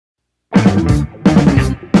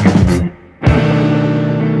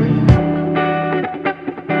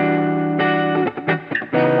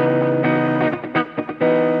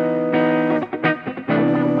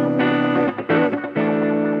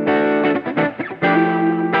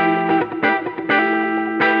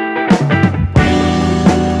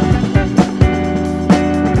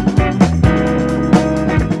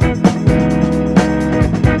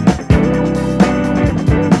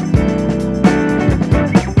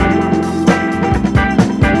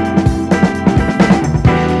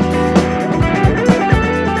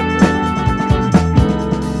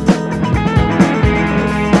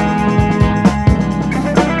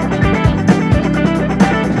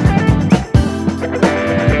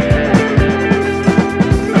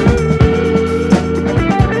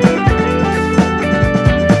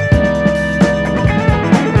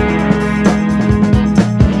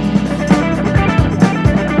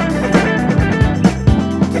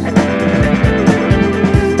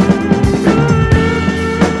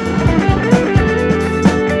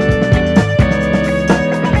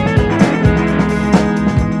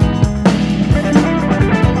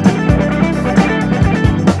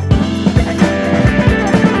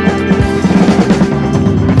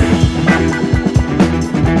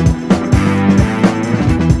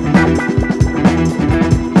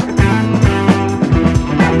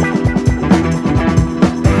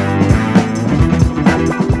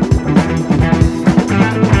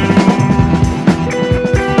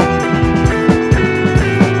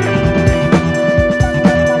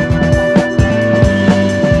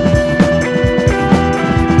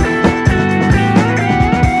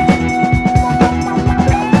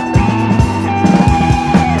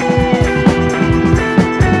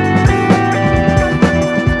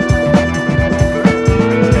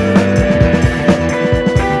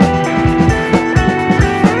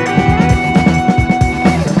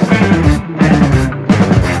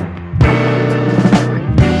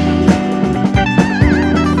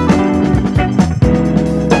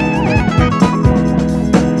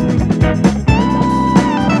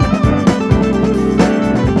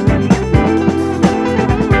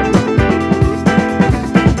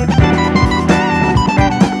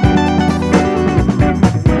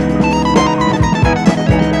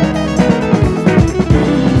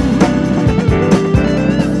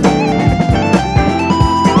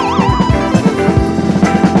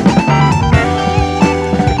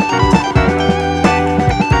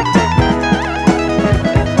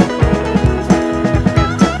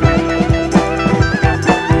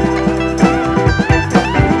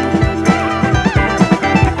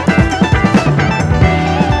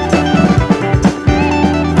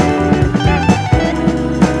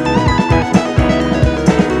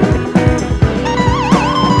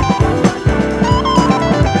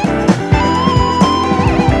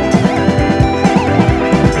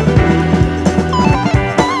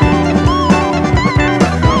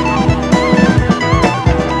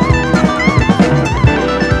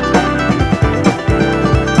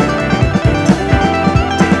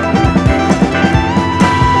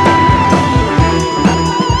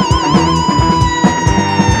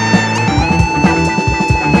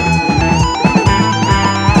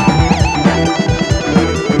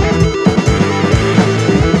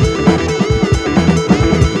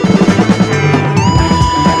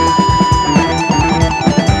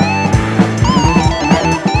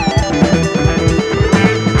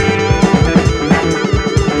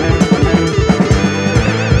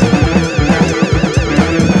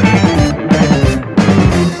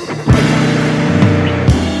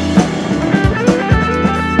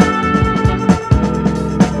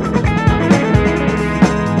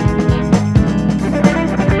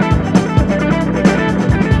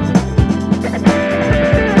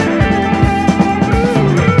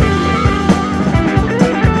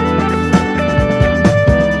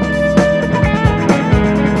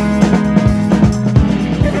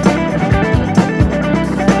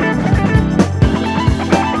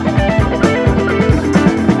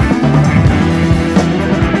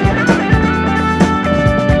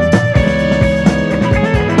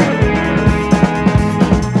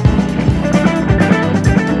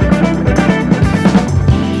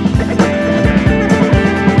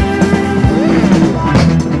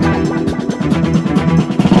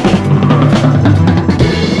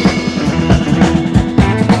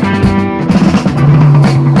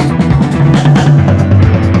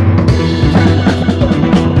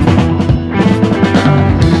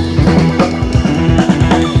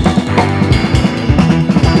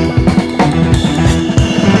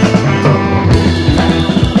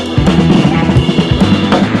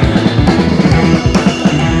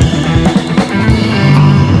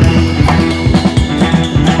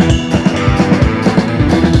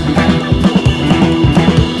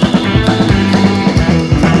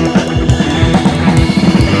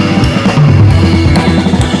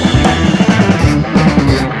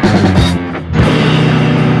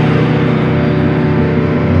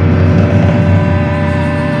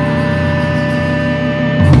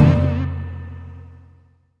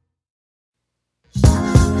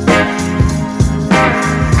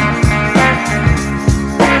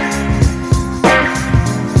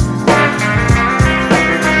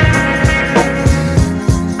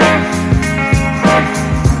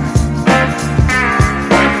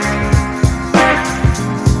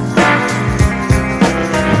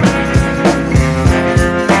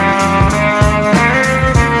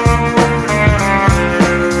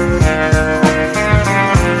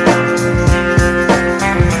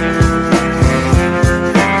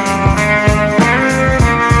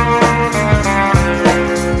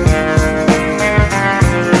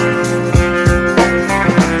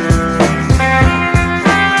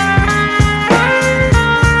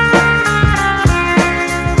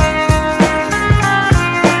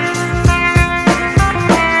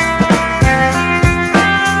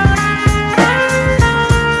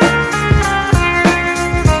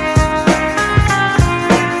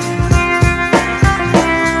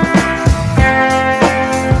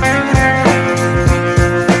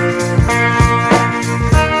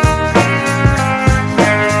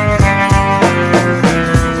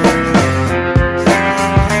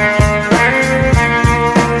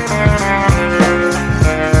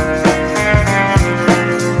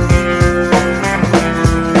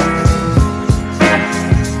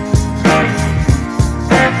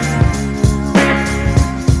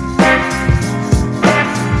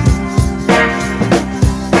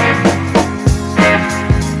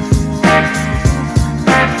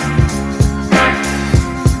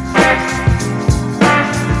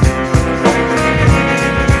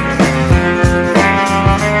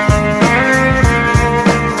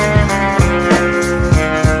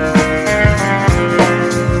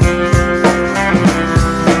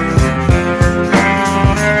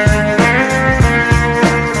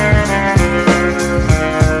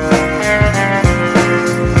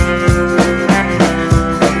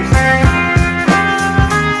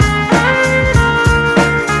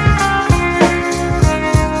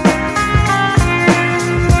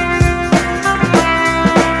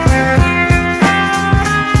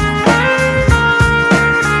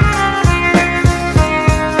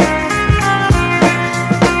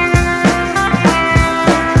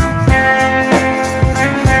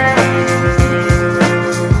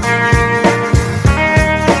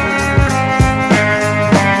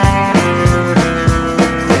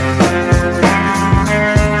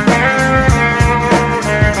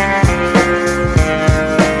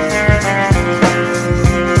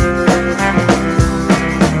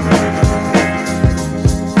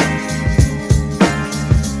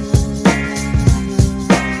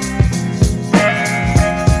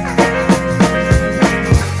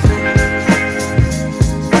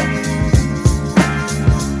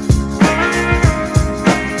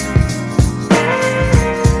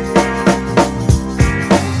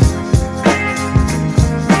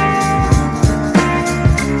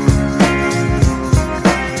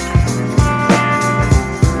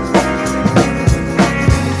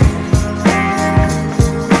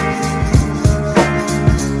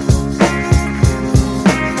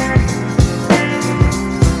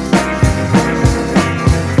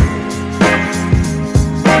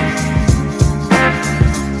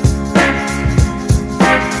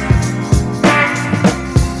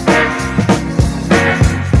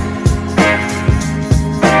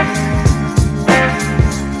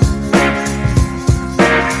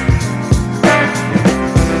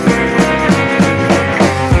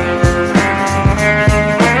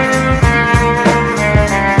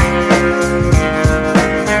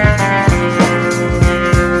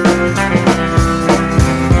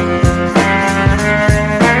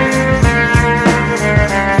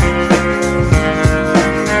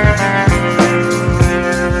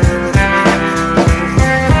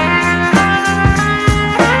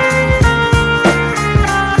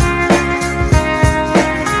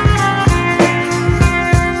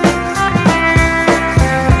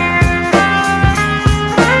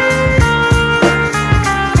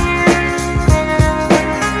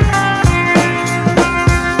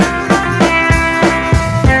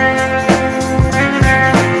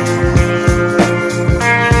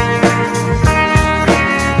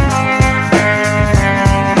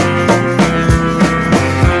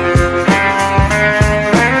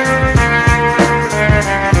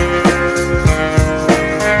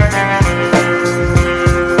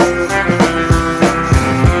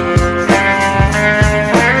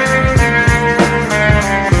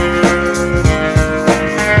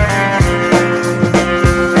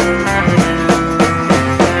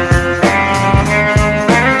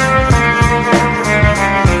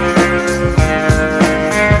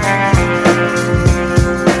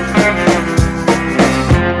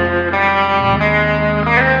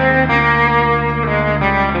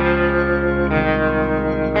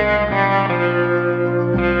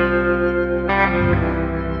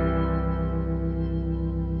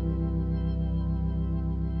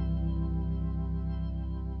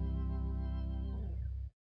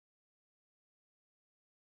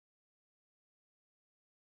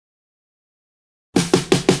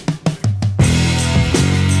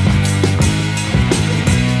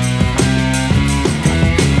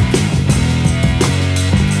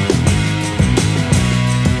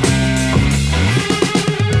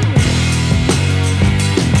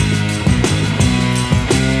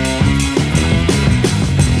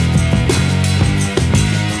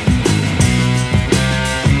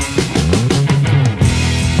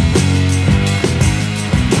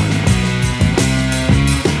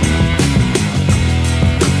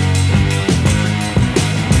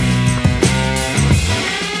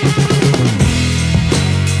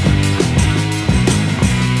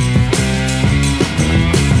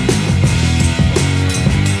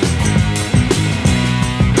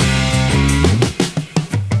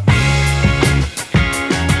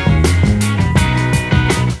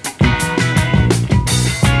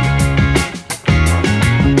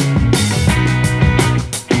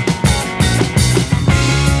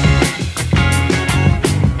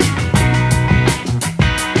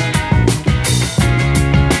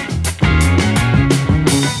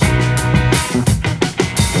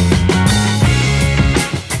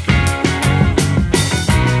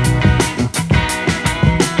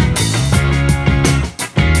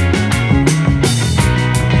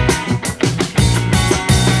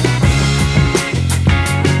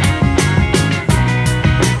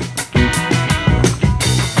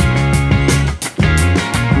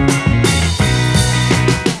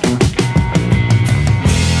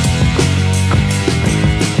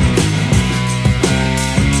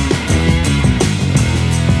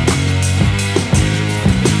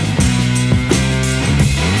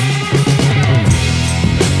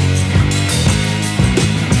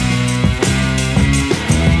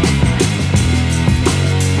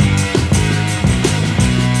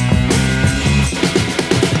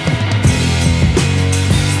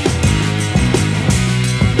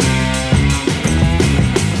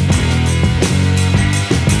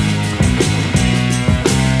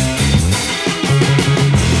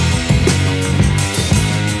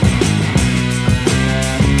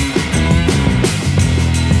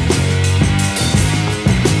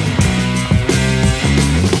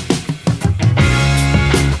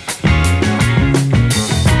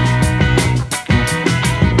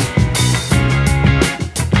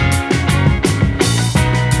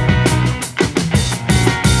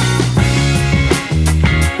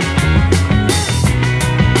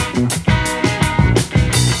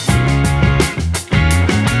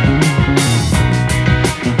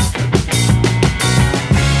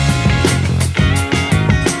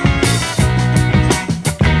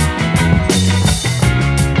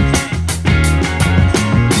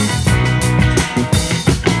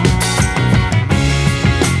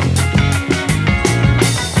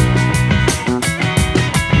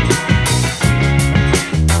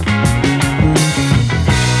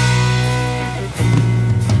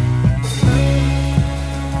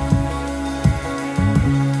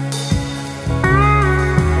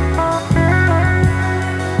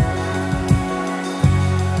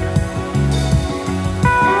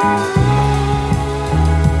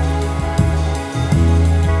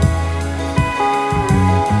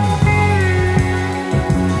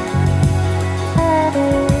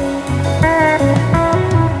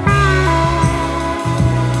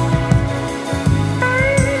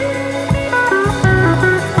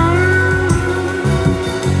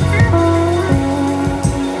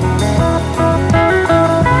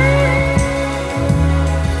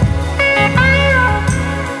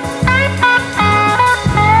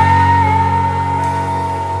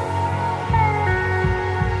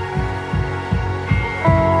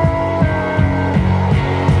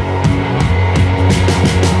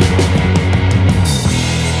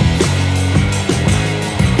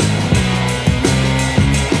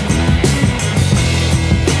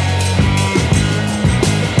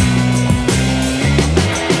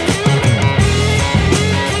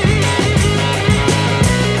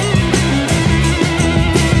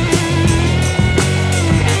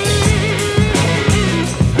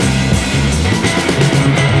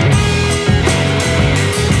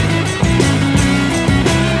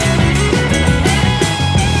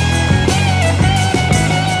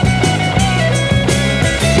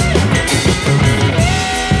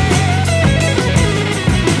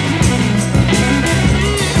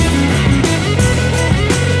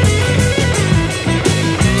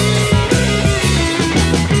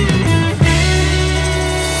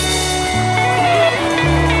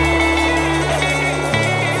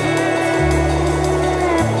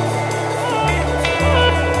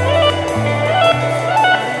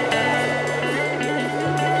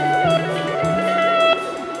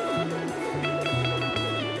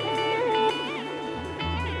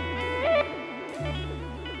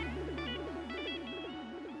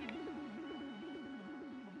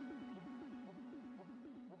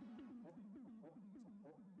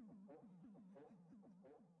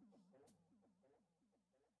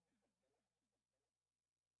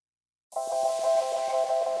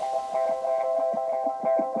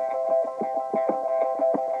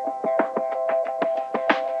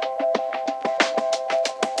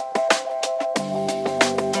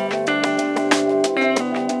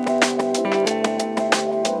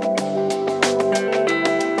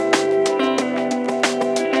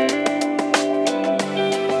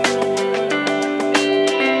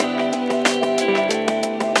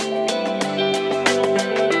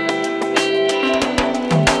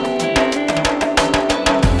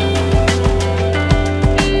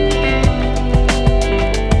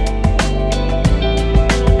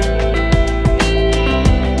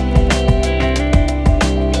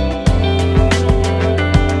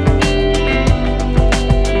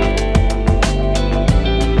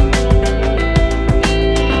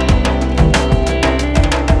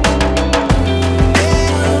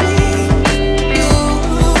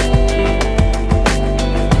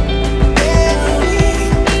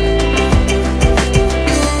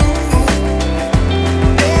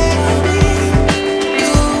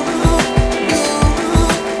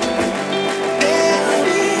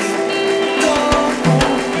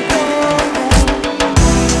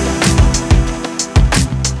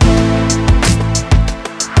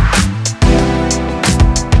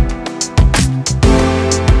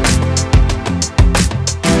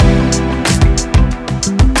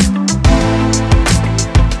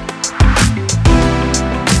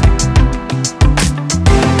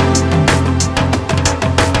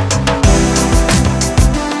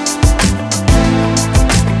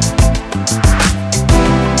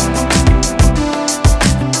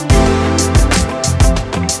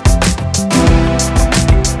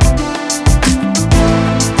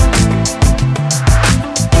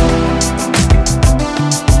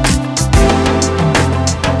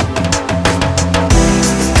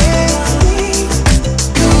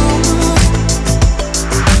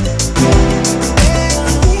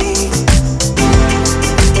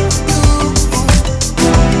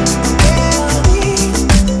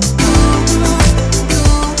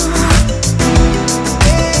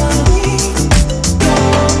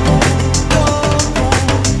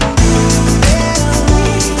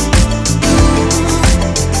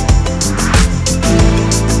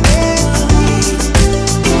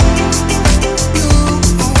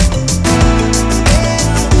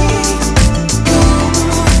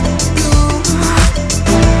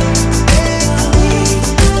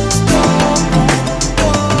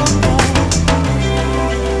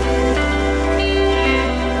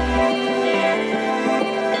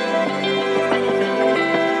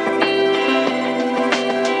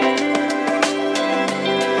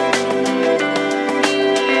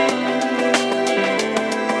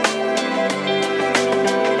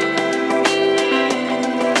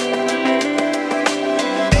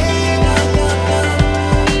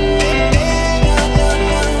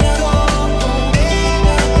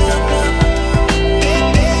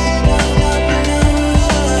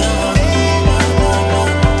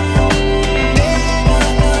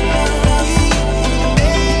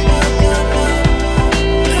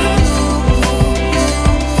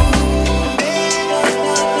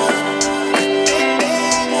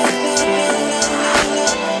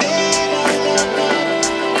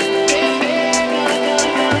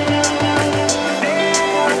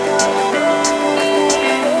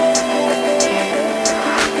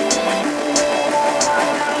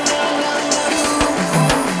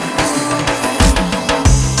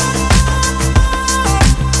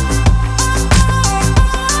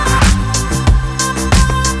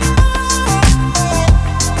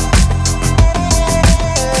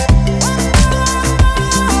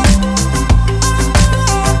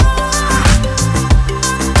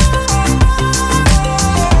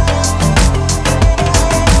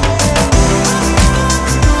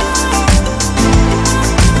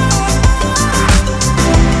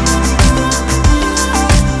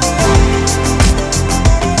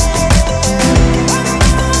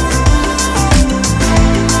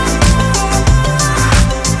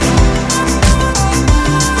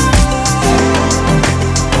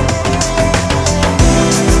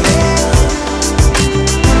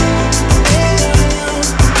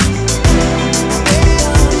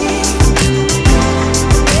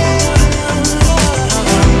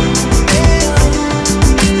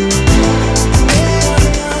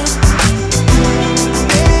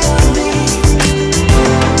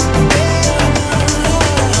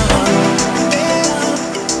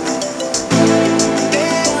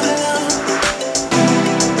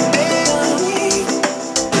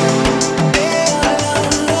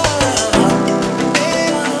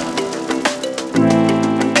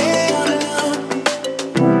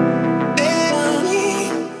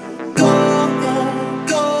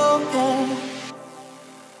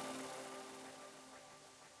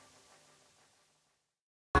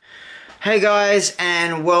Hey guys,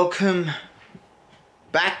 and welcome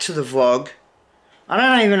back to the vlog. I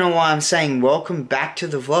don't even know why I'm saying welcome back to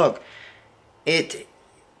the vlog. It's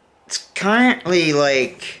currently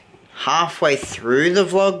like halfway through the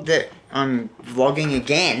vlog that I'm vlogging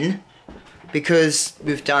again because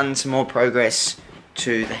we've done some more progress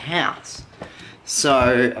to the house.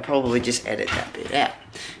 So I'll probably just edit that bit out.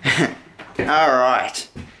 Alright,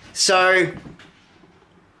 so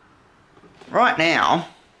right now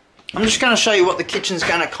I'm just going to show you what the kitchen's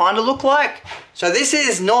going to kind of look like. So this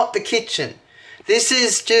is not the kitchen. This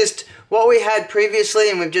is just what we had previously,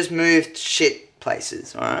 and we've just moved shit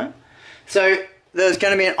places, alright? So there's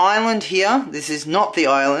going to be an island here. This is not the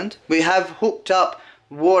island. We have hooked up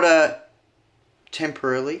water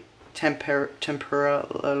temporarily. Temporarily.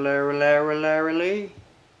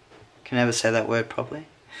 Can never say that word properly.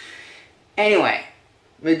 Anyway,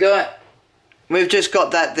 we've just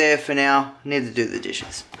got that there for now. Need to do the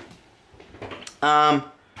dishes.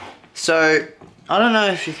 So I don't know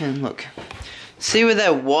if you can look. See where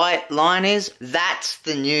that white line is? That's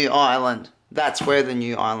the new island. That's where the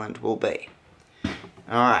new island will be.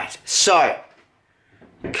 Alright, so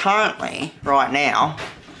currently, right now,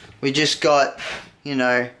 we just got, you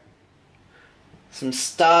know, some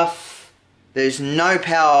stuff. There's no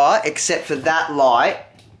power except for that light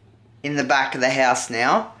in the back of the house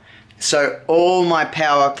now. So all my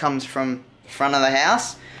power comes from front of the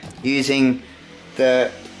house using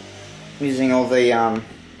all those,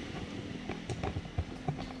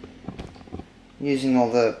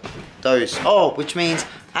 which means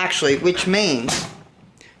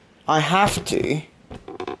I have to,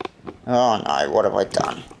 oh no, what have I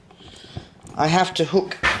done? I have to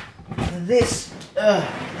hook this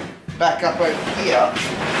back up over here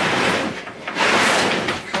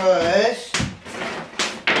because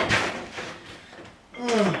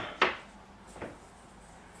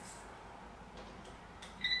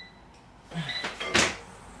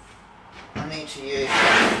I need to use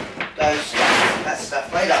that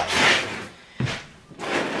stuff later.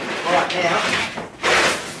 Right now,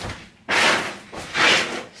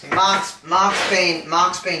 so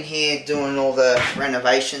Mark's been here doing all the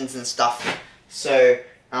renovations and stuff, so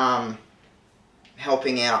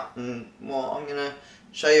helping out, and well, I'm gonna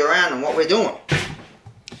show you around and what we're doing.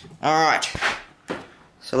 All right,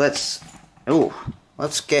 so let's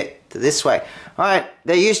get to this way. All right,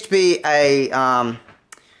 there used to be a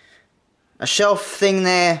shelf thing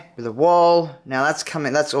there with a wall. Now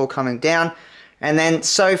that's all coming down. And then,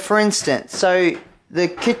 so for instance, so the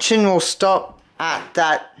kitchen will stop at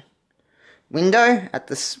that window, at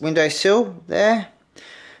this windowsill there.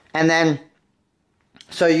 And then,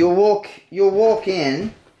 so you'll walk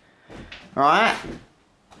in, right?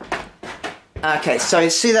 Okay, so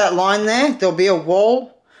see that line there? There'll be a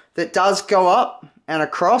wall that does go up and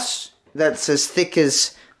across that's as thick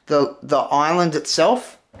as the island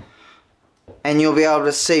itself. And you'll be able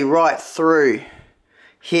to see right through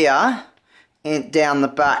here and down the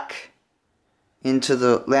back into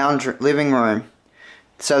the living room.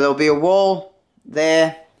 So there'll be a wall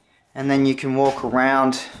there, and then you can walk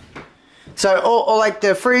around. So, or like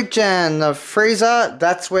the fridge and the freezer,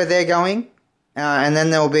 that's where they're going. And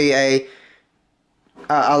then there'll be a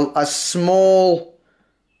small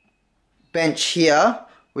bench here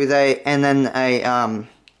with and then a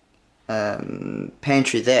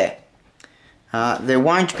pantry there. There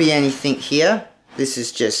won't be anything here. This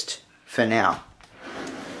is just for now.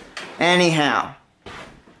 Anyhow,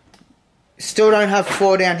 still don't have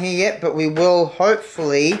floor down here yet, but we will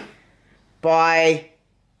hopefully by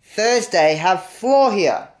Thursday have floor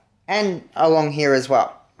here and along here as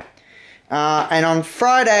well. And on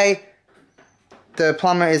Friday, the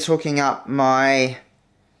plumber is hooking up my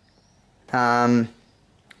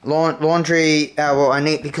laundry. Well,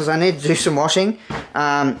 because I need to do some washing.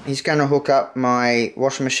 He's going to hook up my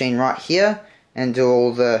washing machine right here and do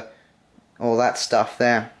all that stuff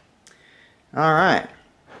there. Alright,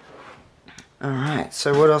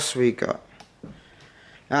 so what else we got?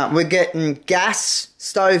 We're getting gas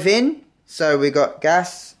stove in, so we got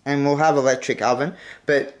gas, and we'll have electric oven,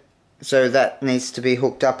 but so that needs to be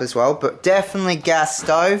hooked up as well, but definitely gas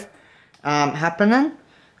stove happening.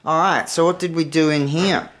 Alright, so what did we do in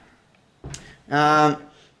here? It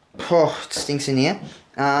stinks in here.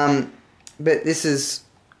 But this is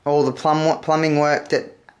all the plumbing work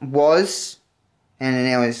that was, and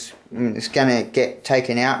now it's going to get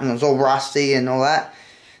taken out, and it was all rusty and all that.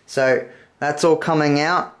 So that's all coming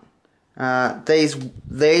out.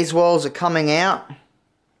 These walls are coming out.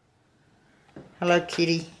 Hello,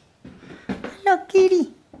 kitty. Hello,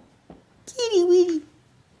 kitty. Kitty witty.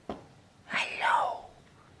 Hello.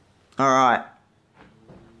 Alright.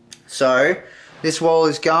 So this wall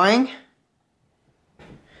is going,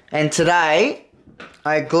 and today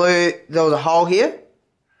I glued, there was a hole here.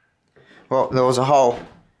 Well, there was a hole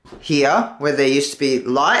here where there used to be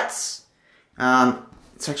lights.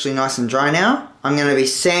 It's actually nice and dry now. I'm going to be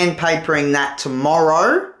sandpapering that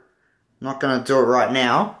tomorrow. I'm not going to do it right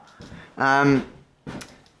now.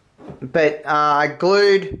 But I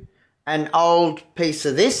glued an old piece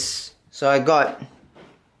of this. So I got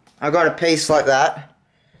a piece like that,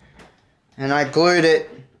 and I glued it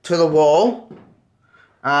to the wall.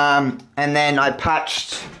 And then I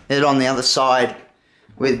patched it on the other side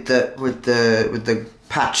with the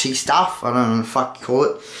patchy stuff. I don't know what the fuck you call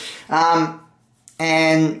it.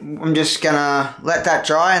 And I'm just gonna let that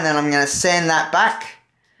dry, and then I'm gonna sand that back,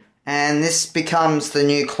 and this becomes the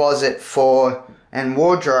new closet and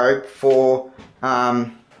wardrobe for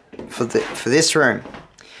this room.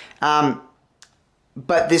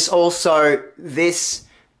 But this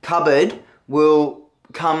cupboard will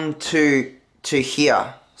come to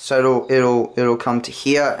here, so it'll come to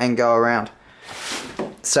here and go around.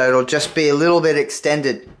 So it'll just be a little bit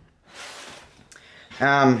extended.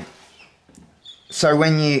 So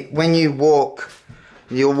when you walk,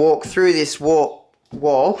 you'll walk through this wall.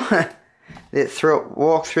 Walk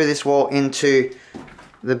through this wall into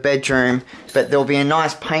the bedroom, but there'll be a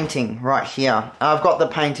nice painting right here. I've got the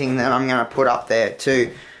painting that I'm going to put up there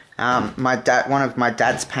too. One of my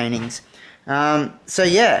dad's paintings. So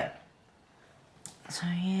yeah.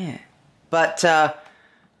 But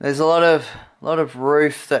there's a lot of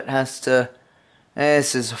roof that has to.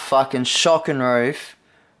 This is a fucking shocking roof.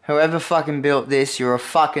 Whoever fucking built this, you're a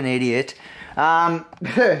fucking idiot.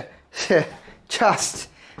 Just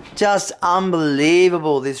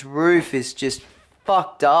unbelievable. This roof is just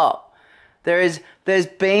fucked up. There's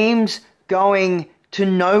beams going to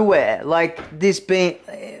nowhere. Like this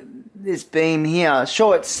beam here.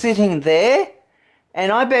 Sure, it's sitting there,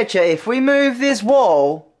 and I bet you if we move this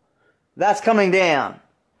wall, that's coming down.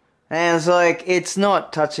 And it's like, it's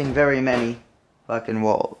not touching very many fucking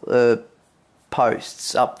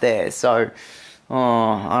posts up there. So,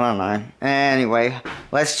 I don't know. Anyway,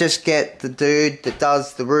 let's just get the dude that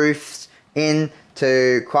does the roofs in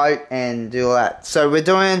to quote and do all that. So we're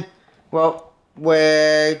doing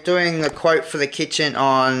the quote for the kitchen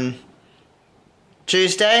on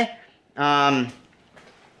Tuesday. And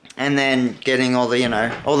then getting all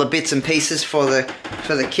the bits and pieces for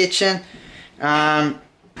the kitchen. And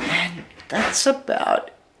that's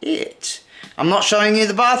about it. I'm not showing you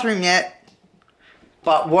the bathroom yet.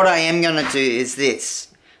 But what I am going to do is this.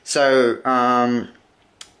 So, I'm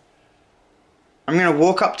going to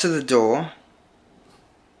walk up to the door,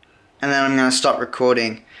 and then I'm going to stop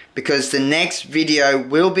recording, because the next video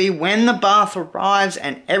will be when the bath arrives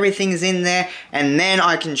and everything's in there, and then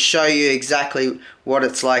I can show you exactly what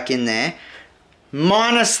it's like in there,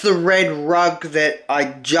 minus the red rug that I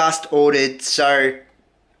just ordered. So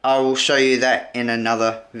I will show you that in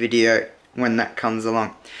another video when that comes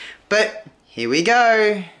along. But here we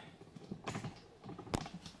go.